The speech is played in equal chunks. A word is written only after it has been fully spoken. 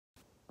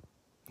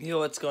Yo,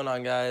 what's going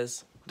on,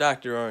 guys?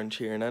 Dr. Orange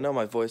here, and I know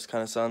my voice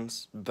kind of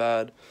sounds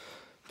bad,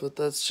 but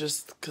that's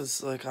just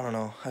because, I don't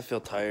know, I feel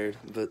tired,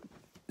 but,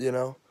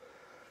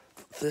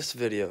 this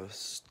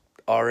video's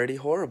already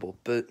horrible,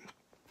 but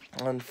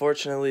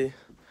unfortunately,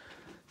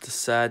 it's a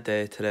sad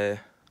day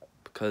today,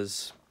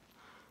 because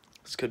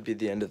this could be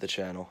the end of the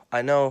channel.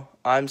 I know,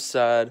 I'm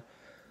sad,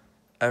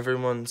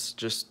 everyone's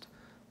just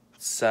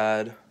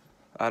sad.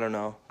 I don't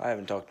know, I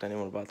haven't talked to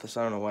anyone about this,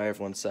 I don't know why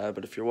everyone's sad,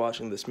 but if you're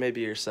watching this,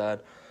 maybe you're sad.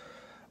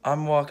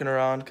 I'm walking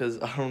around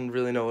because I don't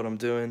really know what I'm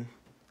doing.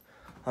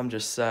 I'm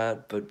just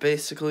sad, but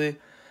basically,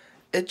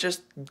 it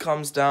just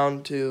comes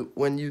down to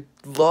when you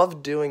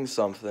love doing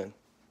something,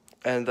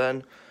 and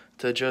then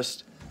to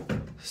just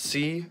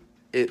see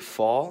it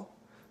fall,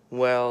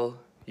 well,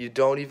 you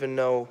don't even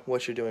know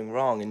what you're doing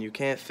wrong, and you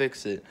can't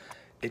fix it.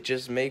 It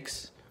just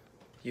makes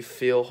you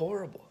feel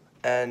horrible.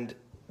 And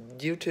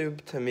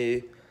YouTube, to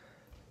me,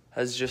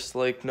 has just,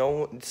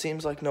 it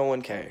seems like no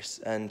one cares,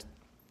 and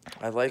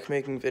I like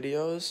making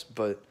videos,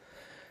 but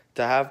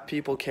to have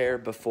people care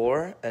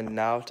before and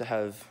now to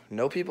have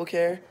no people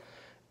care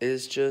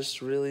is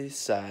just really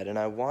sad. And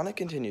I want to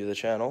continue the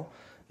channel.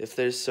 If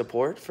there's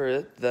support for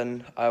it,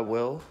 then I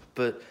will.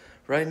 But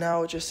right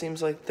now it just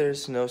seems like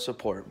there's no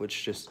support,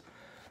 which just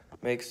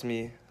makes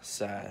me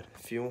sad.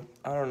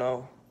 I don't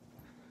know,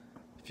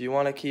 if you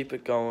want to keep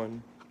it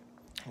going,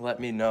 let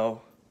me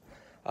know.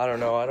 I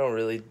don't know, I don't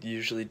really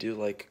usually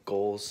do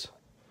goals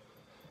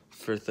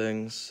for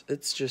things.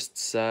 It's just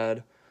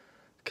sad,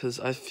 because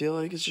I feel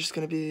like it's just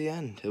going to be the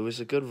end. It was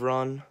a good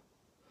run,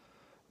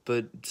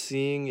 but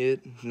seeing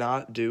it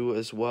not do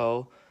as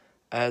well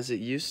as it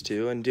used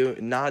to,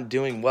 and not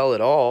doing well at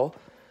all,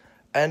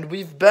 and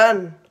we've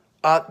been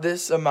at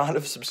this amount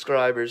of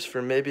subscribers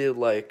for maybe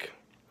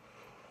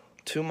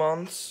 2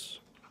 months,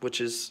 which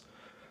is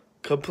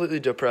completely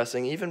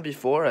depressing. Even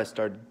before I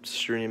started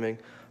streaming,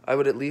 I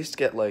would at least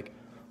get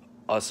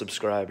a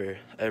subscriber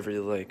every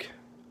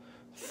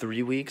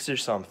 3 weeks or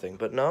something,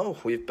 but no,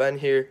 we've been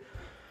here,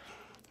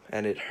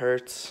 and it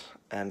hurts,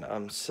 and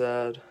I'm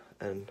sad,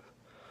 and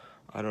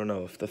I don't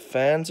know, if the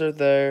fans are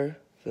there,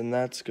 then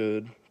that's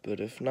good, but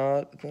if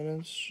not, then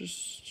it's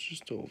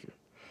just over.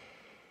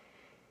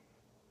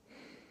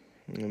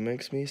 It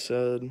makes me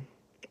sad.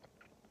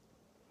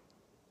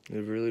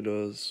 It really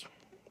does,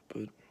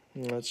 but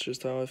that's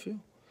just how I feel.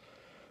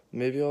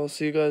 Maybe I'll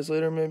see you guys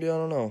later, maybe I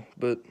don't know,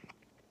 but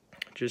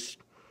just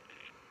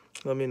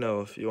let me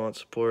know if you want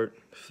support.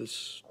 If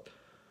this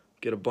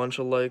get a bunch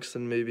of likes,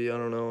 then maybe, I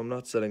don't know, I'm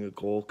not setting a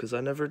goal, because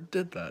I never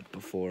did that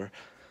before.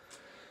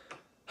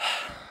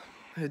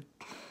 It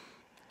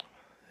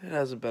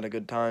hasn't been a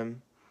good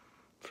time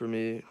for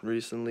me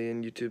recently,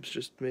 and YouTube's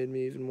just made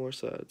me even more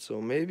sad. So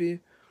maybe,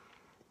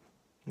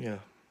 yeah,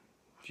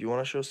 if you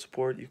want to show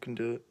support, you can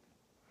do it.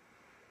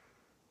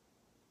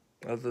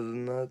 Other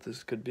than that,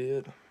 this could be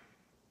it.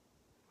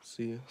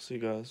 See you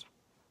guys.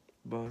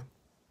 Bye.